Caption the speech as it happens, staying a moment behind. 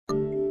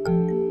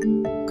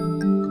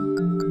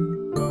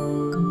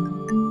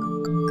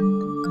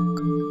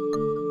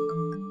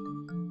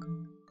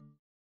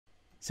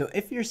So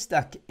if you're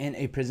stuck in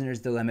a prisoner's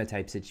dilemma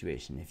type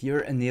situation, if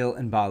you're Anil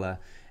and Bala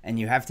and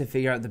you have to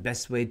figure out the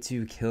best way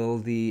to kill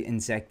the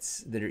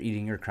insects that are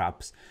eating your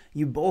crops,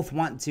 you both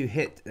want to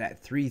hit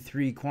that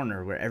 3-3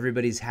 corner where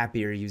everybody's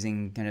happier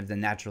using kind of the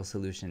natural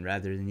solution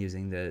rather than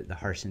using the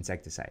harsh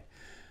insecticide.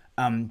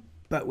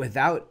 But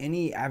without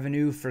any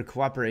avenue for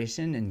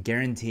cooperation and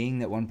guaranteeing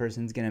that one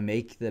person's going to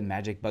make the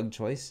magic bug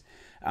choice,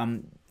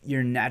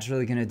 you're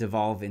naturally going to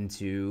devolve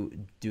into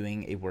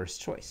doing a worse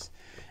choice.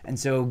 And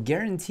so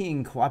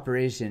guaranteeing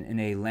cooperation in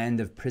a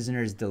land of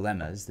prisoners'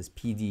 dilemmas, this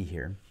PD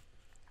here,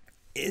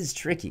 is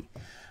tricky.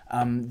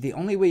 The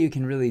only way you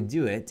can really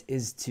do it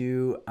is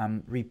to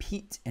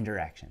repeat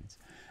interactions.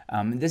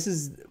 This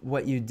is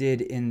what you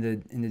did in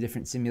the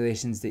different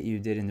simulations that you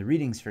did in the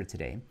readings for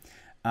today,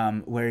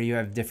 where you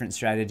have different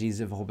strategies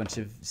of a whole bunch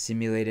of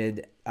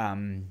simulated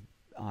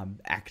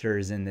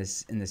actors in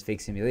this fake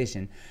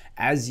simulation.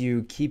 As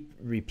you keep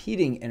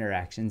repeating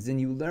interactions, then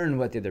you learn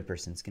what the other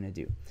person's going to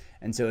do.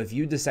 And so if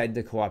you decide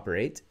to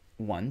cooperate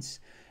once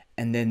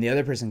and then the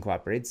other person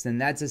cooperates, then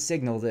that's a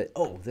signal that,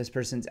 oh, this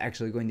person's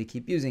actually going to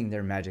keep using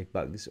their magic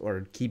bugs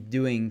or keep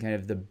doing kind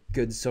of the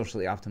good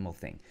socially optimal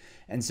thing.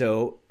 And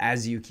so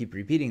as you keep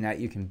repeating that,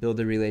 you can build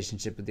a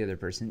relationship with the other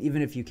person.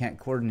 Even if you can't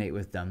coordinate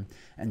with them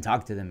and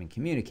talk to them and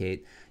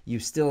communicate, you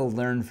still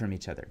learn from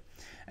each other.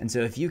 And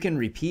so if you can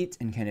repeat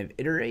and kind of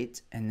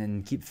iterate and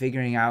then keep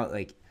figuring out,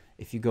 like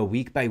if you go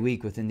week by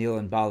week with Anil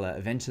and Bala,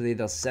 eventually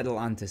they'll settle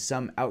onto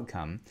some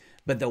outcome,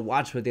 but they'll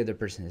watch what the other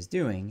person is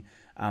doing.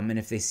 And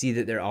if they see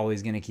that they're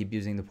always going to keep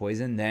using the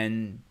poison,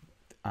 then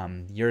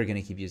you're going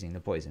to keep using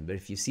the poison. But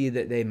if you see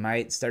that they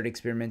might start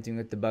experimenting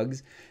with the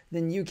bugs,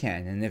 then you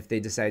can. And if they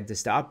decide to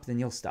stop, then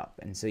you'll stop.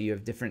 And so you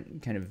have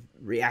different kind of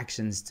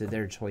reactions to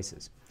their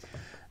choices.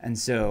 And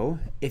so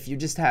if you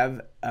just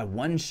have a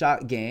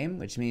one-shot game,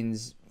 which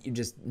means you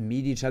just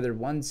meet each other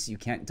once, you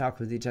can't talk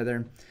with each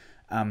other,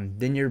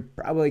 then you're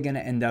probably going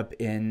to end up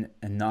in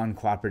a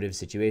non-cooperative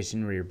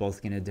situation where you're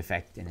both going to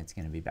defect and it's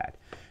going to be bad.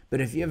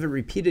 But if you have a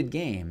repeated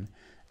game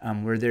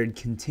where they're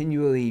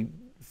continually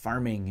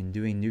farming and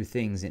doing new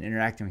things and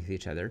interacting with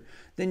each other,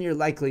 then you're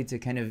likely to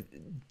kind of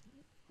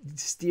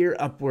steer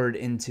upward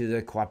into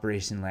the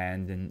cooperation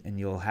land and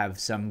you'll have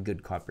some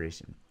good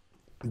cooperation.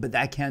 But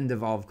that can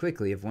devolve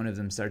quickly. If one of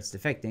them starts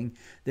defecting,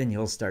 then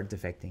you'll start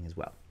defecting as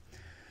well.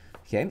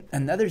 Okay,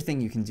 another thing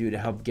you can do to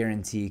help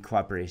guarantee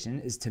cooperation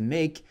is to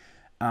make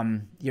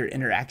your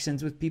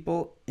interactions with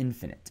people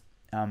infinite.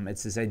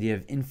 It's this idea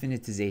of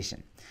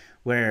infinitization,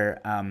 where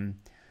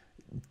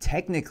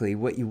technically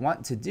what you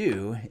want to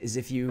do is,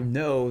 if you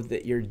know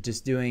that you're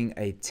just doing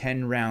a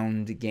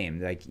 10-round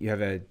game, like you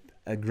have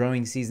a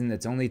growing season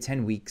that's only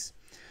 10 weeks,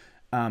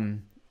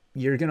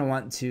 you're going to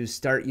want to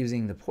start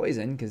using the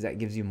poison because that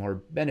gives you more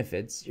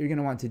benefits. You're going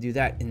to want to do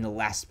that in the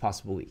last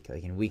possible week,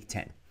 like in week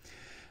 10.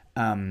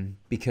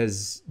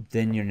 Because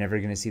then you're never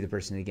going to see the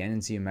person again,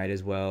 and so you might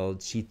as well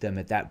cheat them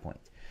at that point.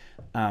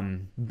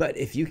 But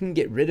if you can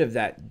get rid of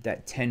that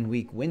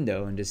 10-week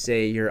window and just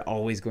say you're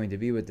always going to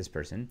be with this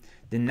person,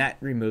 then that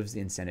removes the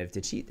incentive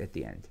to cheat at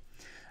the end.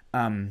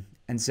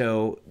 And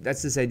so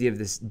that's this idea of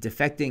this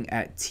defecting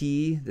at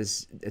T.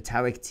 This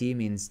italic T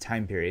means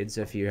time period.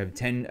 So if you have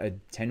a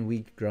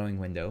 10-week growing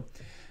window,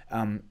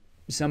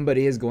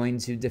 somebody is going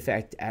to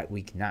defect at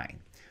week 9.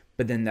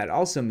 But then that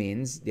also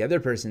means the other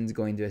person's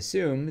going to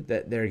assume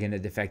that they're going to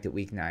defect at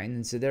week 9,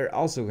 and so they're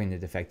also going to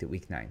defect at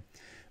week 9,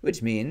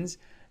 which means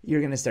you're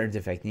going to start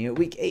defecting at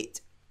week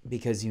 8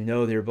 because you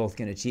know they're both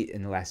going to cheat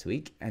in the last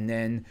week, and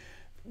then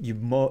you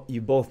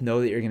both know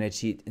that you're going to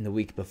cheat in the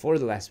week before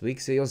the last week,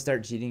 so you'll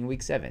start cheating in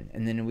week 7,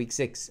 and then in week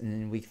 6, and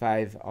then in week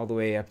 5, all the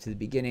way up to the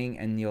beginning,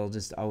 and you'll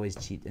just always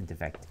cheat and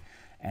defect,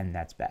 and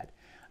that's bad.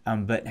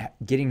 But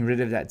getting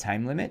rid of that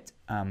time limit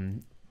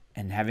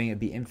and having it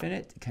be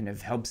infinite kind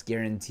of helps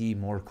guarantee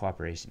more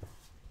cooperation.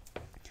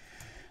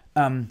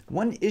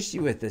 One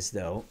issue with this,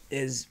 though,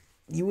 is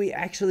we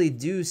actually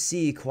do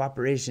see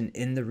cooperation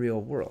in the real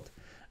world.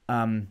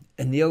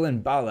 Anil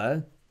and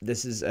Bala,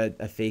 this is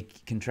a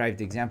fake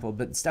contrived example,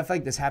 but stuff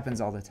like this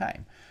happens all the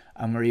time,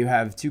 where you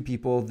have two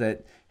people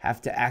that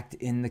have to act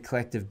in the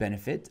collective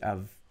benefit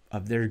of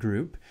their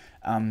group.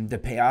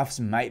 The payoffs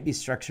might be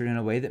structured in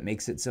a way that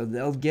makes it so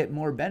they'll get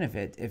more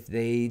benefit if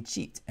they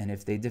cheat and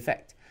if they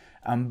defect.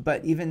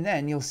 But even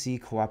then, you'll see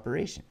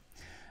cooperation.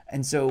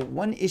 And so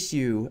one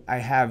issue I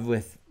have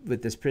with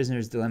this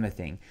prisoner's dilemma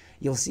thing,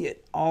 you'll see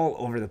it all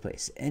over the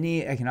place.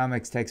 Any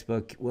economics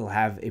textbook will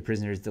have a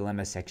prisoner's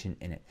dilemma section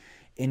in it.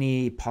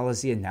 Any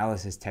policy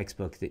analysis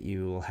textbook that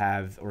you will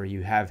have or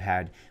you have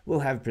had will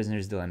have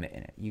prisoner's dilemma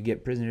in it. You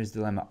get prisoner's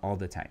dilemma all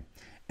the time.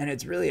 And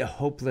it's really a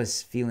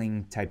hopeless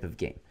feeling type of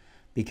game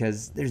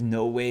because there's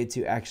no way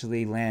to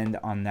actually land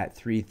on that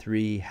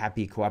 3-3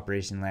 happy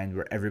cooperation land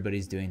where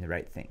everybody's doing the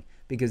right thing,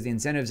 because the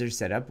incentives are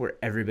set up where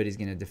everybody's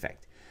going to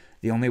defect.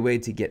 The only way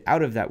to get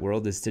out of that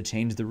world is to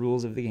change the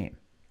rules of the game.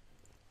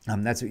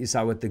 That's what you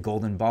saw with the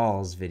Golden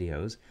Balls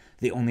videos.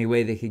 The only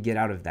way they could get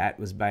out of that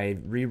was by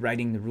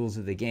rewriting the rules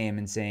of the game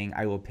and saying,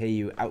 I will pay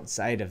you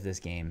outside of this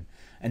game,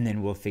 and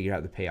then we'll figure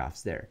out the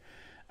payoffs there.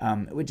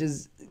 which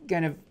is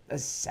kind of a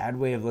sad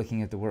way of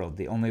looking at the world.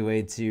 The only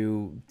way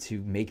to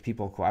make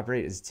people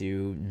cooperate is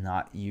to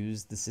not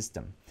use the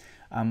system,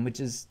 which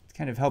is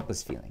kind of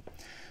helpless feeling.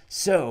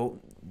 So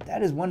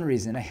that is one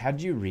reason I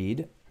had you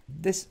read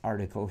this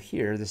article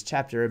here, this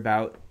chapter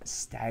about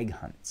stag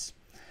hunts,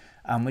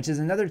 which is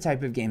another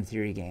type of game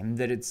theory game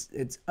that it's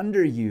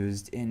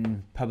underused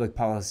in public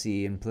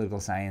policy and political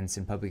science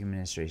and public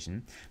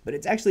administration, but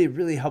it's actually a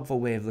really helpful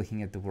way of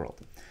looking at the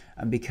world,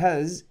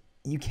 because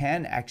you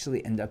can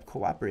actually end up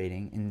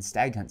cooperating in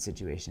stag hunt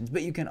situations,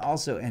 but you can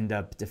also end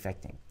up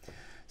defecting.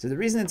 So the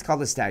reason it's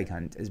called a stag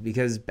hunt is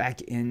because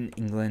back in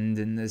England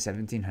in the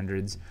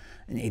 1700s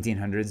and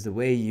 1800s, the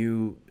way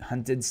you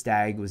hunted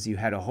stag was you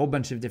had a whole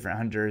bunch of different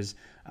hunters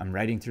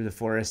riding through the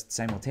forest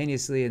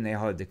simultaneously, and they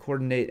all had to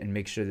coordinate and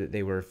make sure that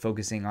they were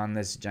focusing on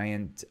this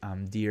giant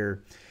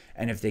deer.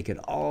 And if they could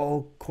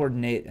all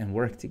coordinate and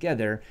work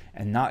together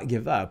and not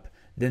give up,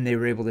 then they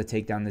were able to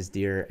take down this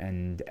deer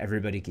and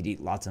everybody could eat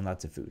lots and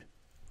lots of food.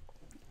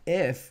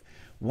 If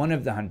one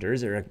of the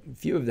hunters or a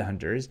few of the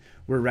hunters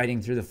were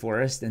riding through the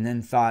forest and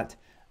then thought,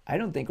 I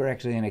don't think we're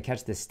actually going to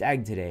catch this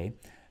stag today.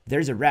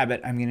 There's a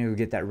rabbit. I'm going to go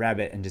get that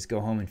rabbit and just go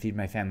home and feed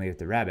my family with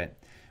the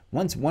rabbit.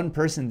 Once one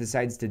person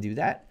decides to do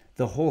that,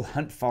 the whole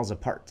hunt falls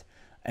apart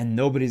and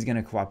nobody's going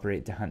to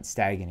cooperate to hunt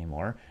stag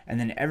anymore. And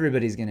then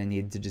everybody's going to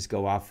need to just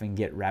go off and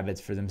get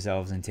rabbits for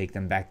themselves and take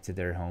them back to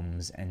their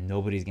homes, and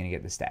nobody's going to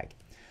get the stag.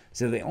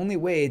 So the only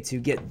way to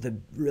get the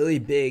really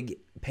big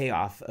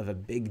payoff of a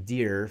big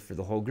deer for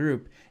the whole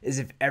group is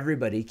if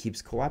everybody keeps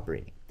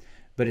cooperating.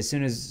 But as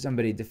soon as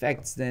somebody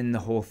defects, then the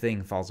whole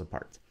thing falls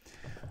apart.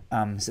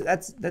 So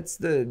that's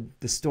the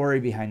story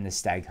behind the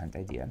stag hunt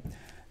idea.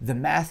 The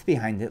math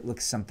behind it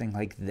looks something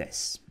like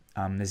this,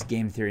 this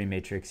game theory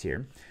matrix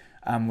here,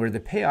 where the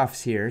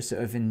payoffs here, so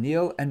if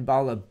Anil and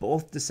Bala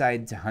both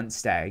decide to hunt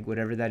stag,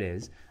 whatever that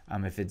is,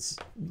 if it's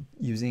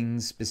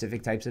using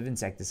specific types of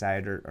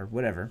insecticide or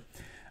whatever,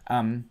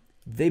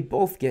 they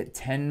both get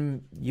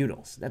 10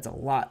 utils. That's a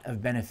lot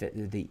of benefit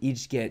that they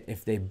each get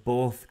if they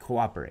both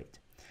cooperate.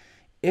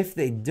 If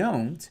they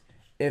don't,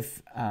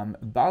 if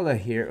Bala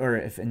here, or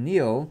if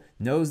Anil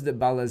knows that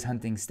Bala is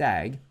hunting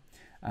stag,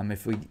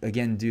 if we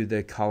again do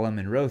the column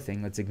and row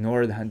thing, let's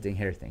ignore the hunting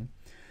hare thing.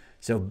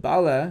 So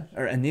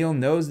Anil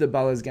knows that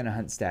Bala is going to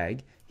hunt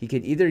stag. He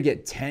could either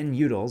get 10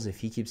 utils if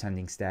he keeps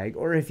hunting stag,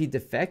 or if he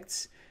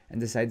defects and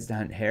decides to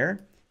hunt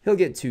hare, he'll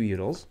get 2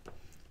 utils.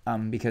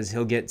 Because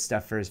he'll get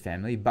stuff for his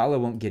family. Bala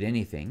won't get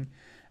anything.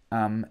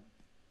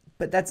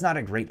 But that's not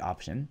a great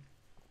option.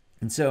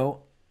 And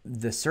so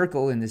the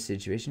circle in this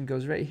situation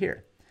goes right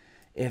here.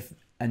 If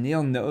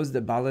Anil knows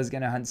that Bala is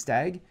going to hunt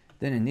stag,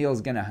 then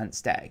Anil's going to hunt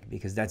stag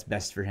because that's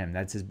best for him.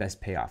 That's his best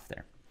payoff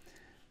there.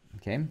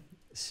 Okay,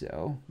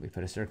 so we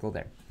put a circle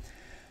there.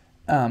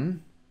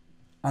 On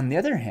the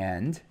other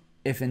hand,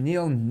 if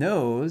Anil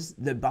knows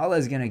that Bala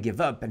is going to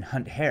give up and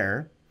hunt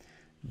hare,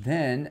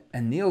 then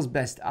Anil's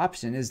best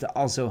option is to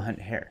also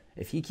hunt hare.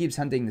 If he keeps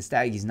hunting the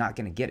stag, he's not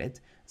going to get it,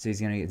 so he's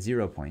going to get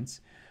 0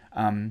 points.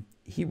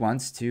 He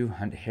wants to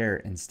hunt hare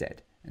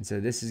instead, and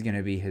so this is going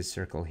to be his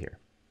circle here.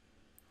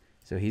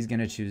 So he's going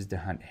to choose to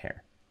hunt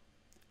hare.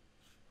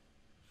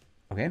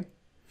 Okay?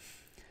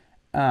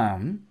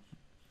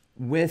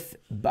 With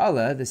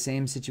Bala, the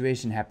same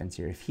situation happens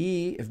here.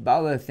 If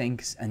Bala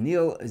thinks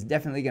Anil is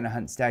definitely going to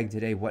hunt stag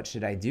today, what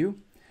should I do?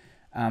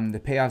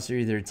 The payoffs are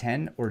either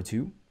 10 or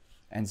 2.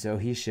 And so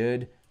he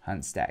should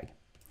hunt stag.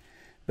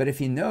 But if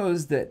he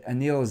knows that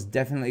Anil is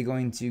definitely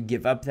going to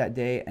give up that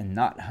day and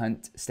not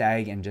hunt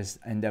stag and just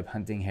end up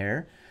hunting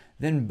hare,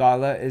 then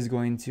Bala is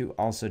going to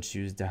also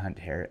choose to hunt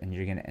hare, and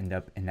you're going to end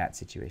up in that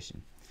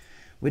situation.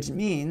 Which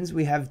means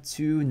we have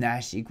 2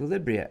 Nash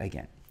equilibria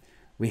again.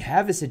 We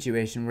have a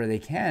situation where they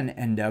can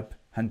end up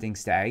hunting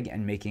stag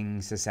and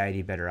making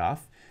society better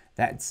off.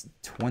 That's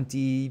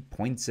 20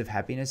 points of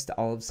happiness to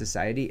all of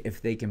society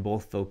if they can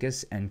both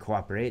focus and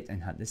cooperate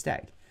and hunt the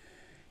stag.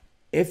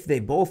 If they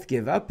both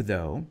give up,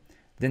 though,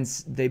 then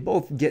they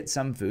both get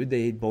some food.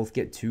 They both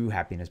get 2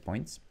 happiness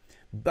points.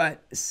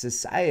 But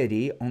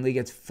society only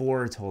gets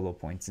 4 total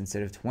points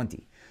instead of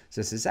 20.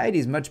 So society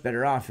is much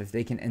better off if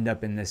they can end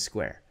up in this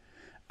square.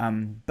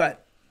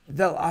 But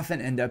they'll often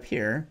end up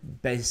here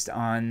based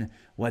on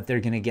what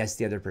they're going to guess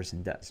the other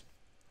person does.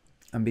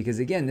 Because,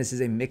 again, this is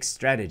a mixed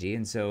strategy.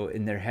 And so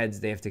in their heads,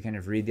 they have to kind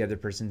of read the other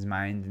person's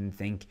mind and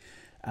think,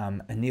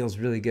 Anil's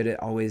really good at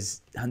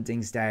always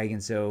hunting stag,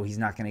 and so he's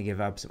not going to give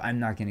up, so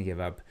I'm not going to give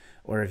up.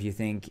 Or if you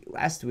think,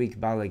 last week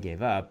Bala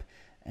gave up,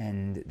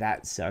 and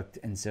that sucked,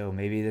 and so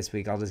maybe this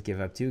week I'll just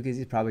give up too, because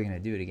he's probably going to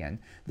do it again,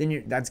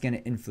 then that's going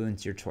to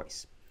influence your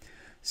choice.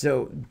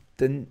 So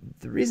the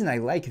reason I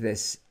like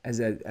this as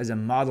a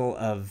model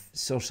of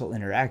social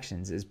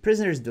interactions is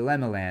Prisoner's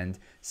Dilemma Land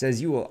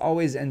says you will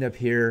always end up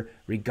here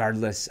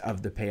regardless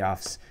of the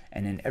payoffs,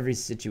 and in every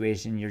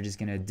situation you're just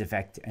going to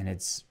defect and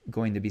it's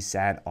going to be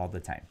sad all the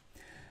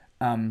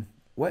time.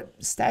 What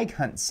Stag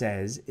Hunt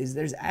says is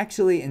there's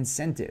actually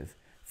incentive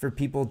for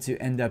people to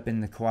end up in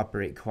the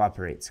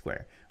cooperate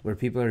square, where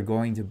people are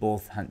going to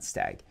both hunt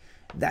stag.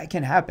 That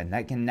can happen.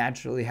 That can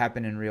naturally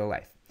happen in real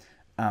life.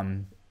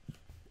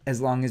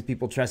 as long as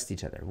people trust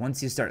each other.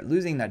 Once you start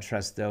losing that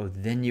trust, though,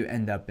 then you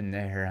end up in the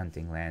hare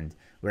hunting land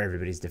where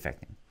everybody's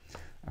defecting.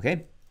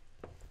 Okay?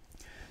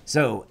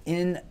 So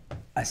in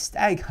a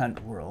stag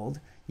hunt world,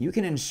 you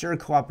can ensure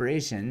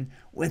cooperation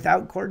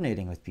without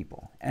coordinating with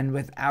people and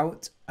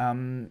without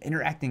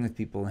interacting with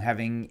people and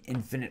having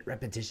infinite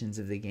repetitions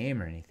of the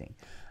game or anything.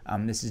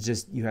 This is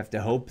just, you have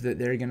to hope that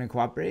they're going to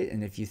cooperate,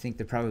 and if you think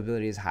the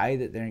probability is high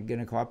that they're going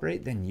to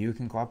cooperate, then you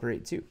can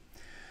cooperate too.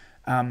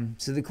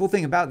 So the cool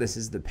thing about this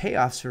is the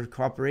payoffs for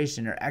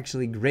cooperation are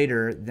actually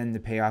greater than the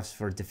payoffs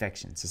for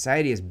defection.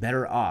 Society is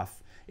better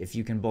off if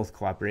you can both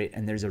cooperate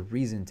and there's a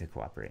reason to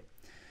cooperate.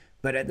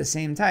 But at the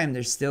same time,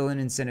 there's still an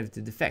incentive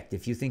to defect.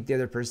 If you think the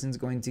other person's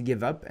going to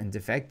give up and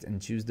defect and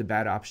choose the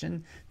bad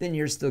option, then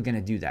you're still going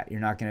to do that.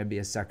 You're not going to be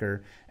a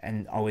sucker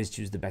and always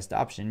choose the best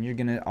option. You're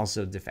going to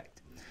also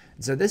defect.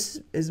 So this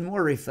is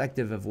more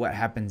reflective of what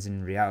happens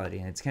in reality,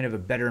 and it's kind of a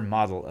better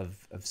model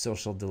of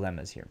social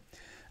dilemmas here.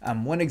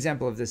 One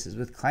example of this is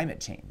with climate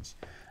change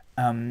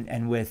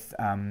and with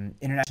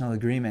international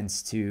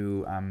agreements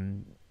to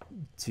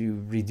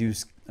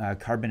reduce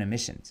carbon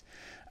emissions.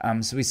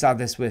 So we saw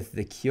this with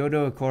the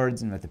Kyoto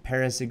Accords and with the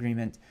Paris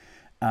Agreement,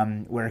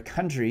 where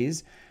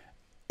countries,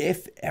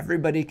 if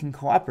everybody can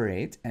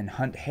cooperate and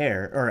hunt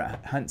hare or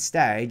hunt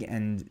stag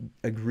and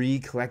agree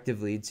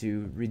collectively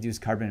to reduce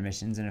carbon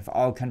emissions, and if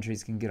all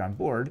countries can get on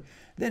board,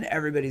 then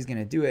everybody's going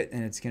to do it,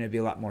 and it's going to be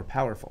a lot more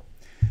powerful.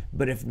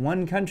 But if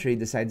one country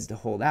decides to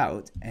hold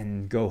out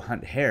and go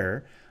hunt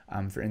hare,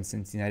 for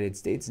instance, the United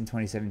States in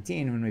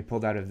 2017, when we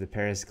pulled out of the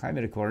Paris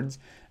Climate Accords,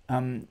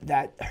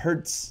 that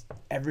hurts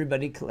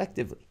everybody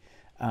collectively,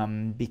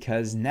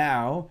 because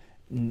now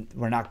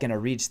we're not going to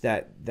reach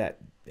that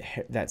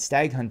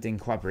stag hunting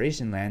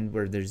cooperation land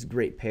where there's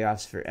great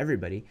payoffs for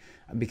everybody,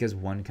 because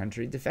one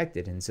country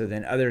defected, and so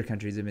then other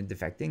countries have been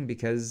defecting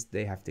because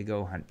they have to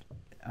go hunt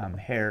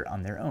hare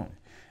on their own,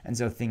 and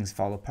so things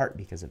fall apart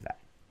because of that.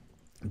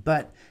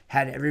 But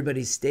had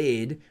everybody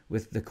stayed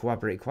with the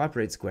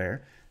cooperate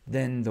square,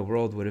 then the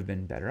world would have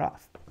been better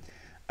off.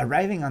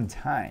 Arriving on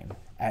time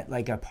at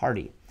like a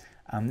party.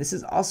 This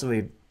is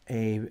also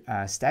a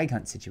stag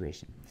hunt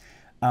situation,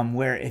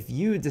 where if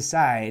you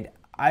decide,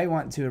 I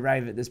want to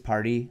arrive at this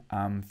party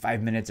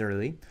 5 minutes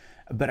early,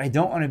 but I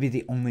don't want to be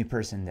the only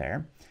person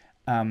there,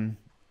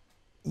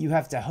 you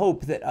have to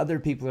hope that other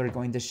people are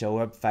going to show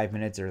up 5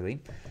 minutes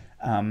early.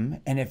 And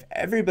if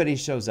everybody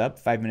shows up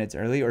 5 minutes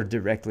early or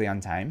directly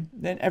on time,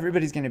 then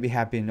everybody's going to be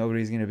happy and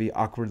nobody's going to be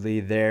awkwardly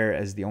there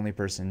as the only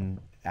person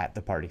at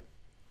the party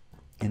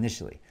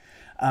initially.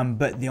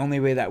 But the only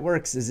way that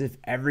works is if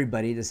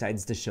everybody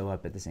decides to show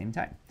up at the same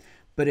time.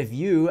 But if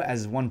you,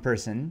 as one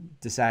person,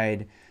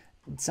 decide,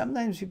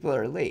 sometimes people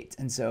are late,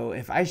 and so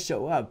if I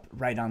show up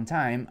right on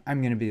time,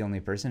 I'm going to be the only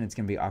person. It's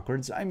going to be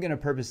awkward, so I'm going to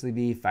purposely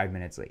be 5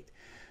 minutes late.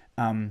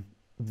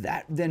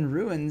 That then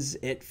ruins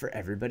it for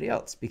everybody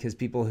else, because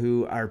people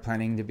who are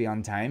planning to be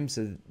on time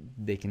so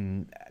they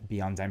can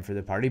be on time for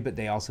the party, but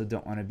they also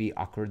don't want to be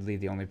awkwardly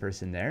the only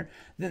person there,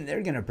 then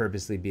they're going to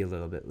purposely be a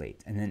little bit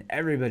late. And then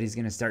everybody's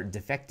going to start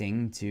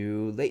defecting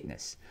to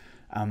lateness.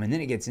 And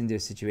then it gets into a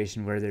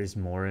situation where there's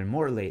more and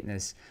more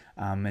lateness.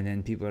 And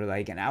then people are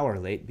like an hour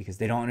late because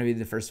they don't want to be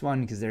the first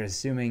one because they're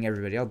assuming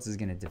everybody else is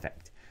going to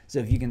defect. So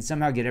if you can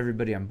somehow get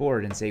everybody on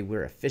board and say,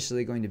 we're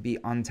officially going to be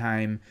on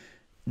time,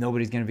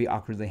 nobody's going to be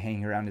awkwardly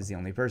hanging around as the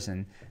only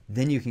person,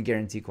 then you can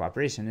guarantee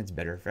cooperation. It's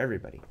better for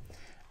everybody.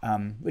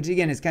 Which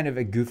again is kind of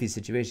a goofy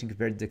situation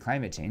compared to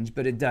climate change,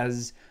 but it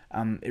does,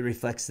 it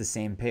reflects the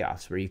same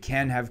payoffs where you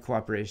can have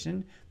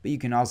cooperation, but you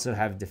can also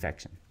have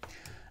defection.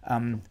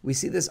 We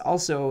see this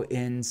also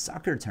in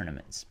soccer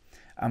tournaments.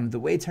 The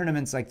way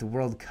tournaments like the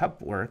World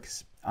Cup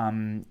works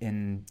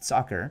in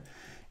soccer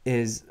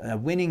is a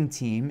winning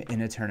team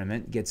in a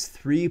tournament gets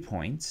 3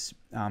 points,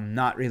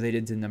 not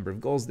related to the number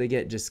of goals they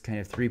get, just kind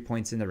of 3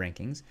 points in the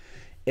rankings.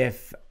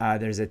 If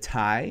there's a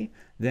tie,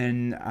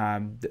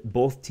 then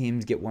both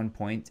teams get 1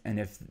 point, and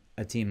if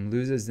a team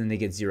loses, then they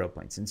get 0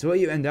 points. And so what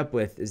you end up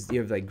with is you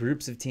have like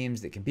groups of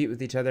teams that compete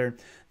with each other,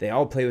 they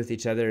all play with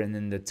each other, and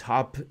then the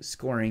top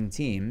scoring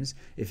teams,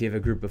 if you have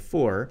a group of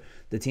 4,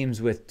 the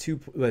teams with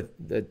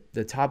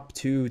the top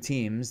 2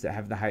 teams that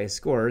have the highest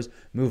scores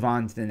move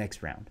on to the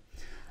next round.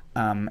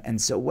 And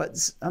so what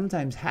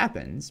sometimes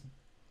happens,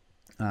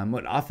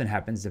 what often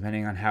happens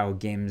depending on how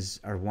games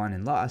are won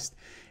and lost,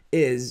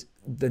 is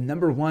the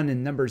number 1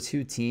 and number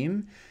 2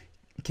 team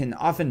can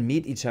often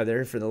meet each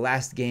other for the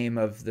last game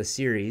of the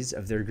series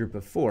of their group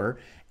of 4,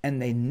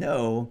 and they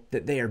know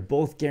that they are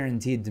both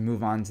guaranteed to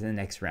move on to the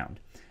next round,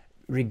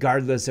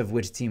 regardless of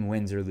which team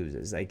wins or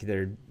loses. Like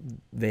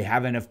they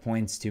have enough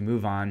points to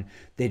move on.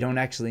 They don't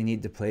actually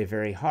need to play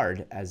very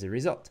hard as a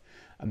result,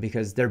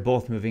 because they're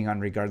both moving on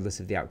regardless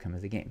of the outcome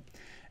of the game.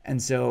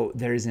 And so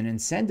there's an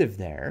incentive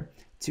there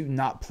to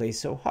not play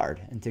so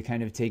hard and to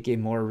kind of take a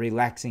more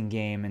relaxing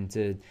game and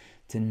to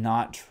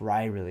not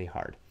try really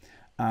hard.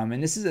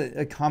 And this is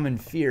a common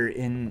fear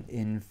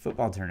in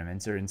football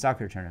tournaments or in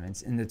soccer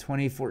tournaments. In the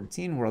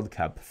 2014 World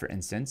Cup, for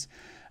instance,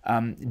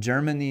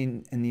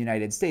 Germany and the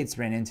United States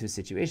ran into a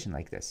situation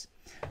like this,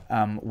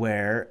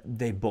 where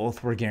they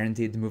both were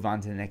guaranteed to move on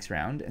to the next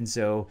round. And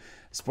so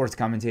sports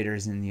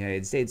commentators in the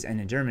United States and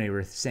in Germany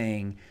were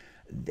saying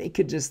they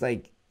could just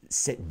like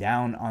sit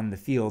down on the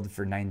field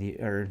for 90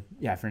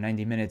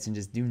 minutes and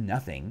just do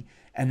nothing,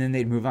 and then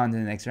they'd move on to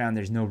the next round.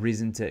 There's no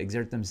reason to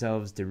exert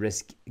themselves, to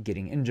risk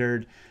getting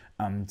injured,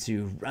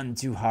 to run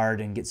too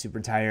hard and get super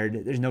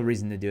tired. There's no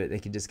reason to do it. They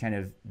could just kind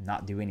of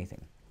not do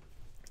anything.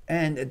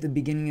 And at the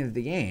beginning of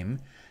the game,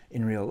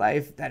 in real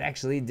life, that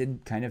actually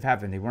did kind of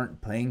happen. They weren't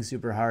playing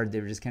super hard.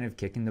 They were just kind of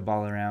kicking the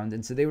ball around.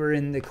 And so they were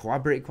in the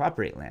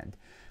cooperate land,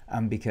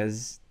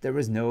 because there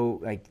was no,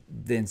 like,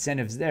 the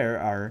incentives there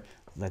are,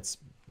 let's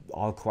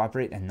all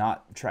cooperate and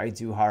not try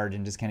too hard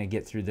and just kind of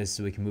get through this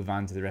so we can move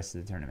on to the rest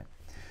of the tournament.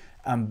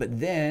 But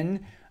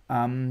then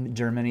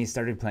Germany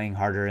started playing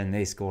harder and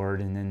they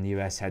scored, and then the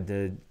US had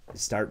to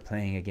start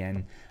playing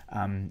again.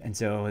 And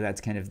so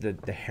that's kind of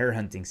the hare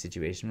hunting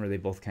situation where they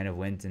both kind of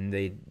went and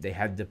they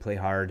had to play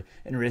hard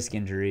and risk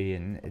injury,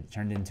 and it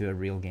turned into a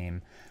real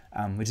game,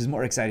 which is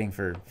more exciting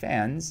for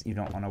fans. You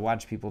don't want to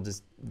watch people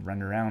just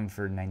run around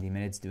for 90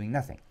 minutes doing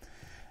nothing.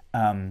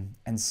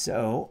 And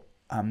so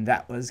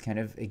that was kind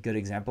of a good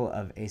example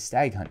of a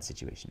stag hunt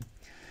situation.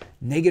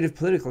 Negative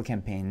political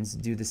campaigns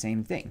do the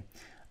same thing.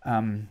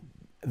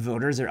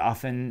 Voters are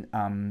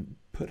often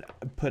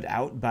put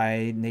out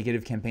by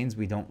negative campaigns.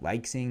 We don't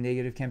like seeing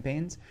negative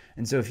campaigns.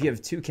 And so if you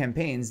have two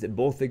campaigns that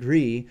both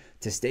agree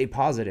to stay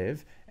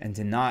positive and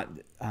to not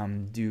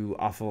do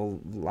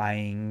awful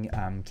lying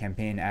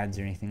campaign ads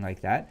or anything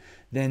like that,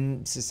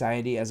 then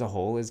society as a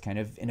whole is kind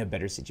of in a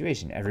better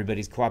situation.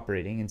 Everybody's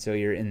cooperating, and so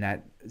you're in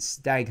that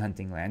stag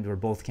hunting land where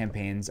both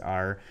campaigns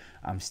are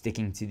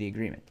sticking to the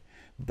agreement.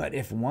 But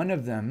if one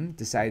of them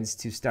decides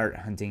to start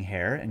hunting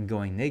hare and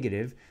going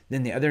negative,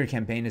 then the other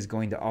campaign is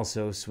going to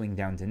also swing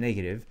down to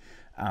negative,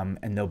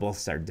 and they'll both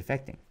start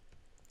defecting.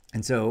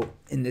 And so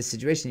in this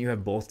situation, you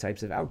have both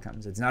types of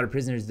outcomes. It's not a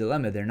prisoner's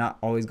dilemma. They're not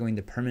always going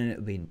to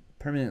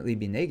permanently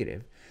be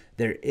negative.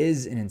 There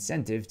is an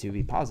incentive to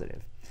be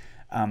positive.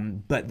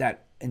 But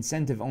that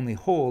incentive only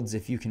holds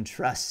if you can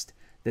trust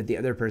that the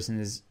other person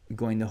is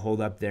going to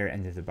hold up their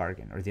end of the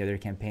bargain, or the other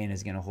campaign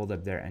is going to hold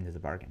up their end of the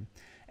bargain.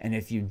 And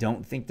if you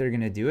don't think they're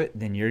going to do it,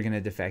 then you're going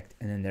to defect,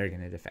 and then they're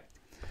going to defect.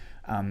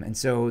 And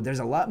so there's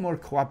a lot more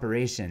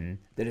cooperation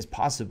that is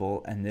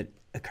possible and that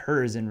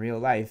occurs in real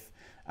life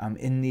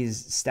in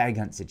these stag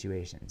hunt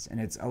situations. And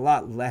it's a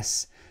lot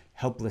less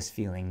helpless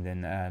feeling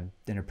than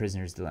a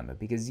prisoner's dilemma,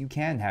 because you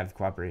can have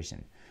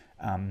cooperation.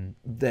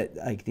 That,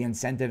 like, the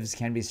incentives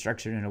can be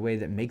structured in a way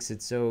that makes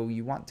it so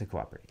you want to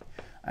cooperate.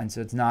 And so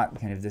it's not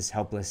kind of this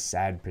helpless,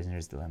 sad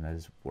prisoner's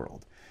dilemmas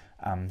world.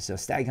 So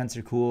stag hunts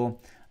are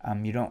cool.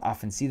 You don't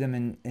often see them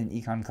in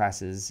econ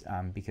classes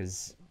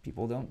because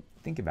people don't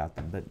think about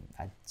them. But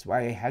that's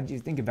why I had you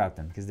think about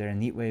them, because they're a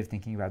neat way of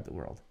thinking about the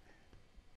world.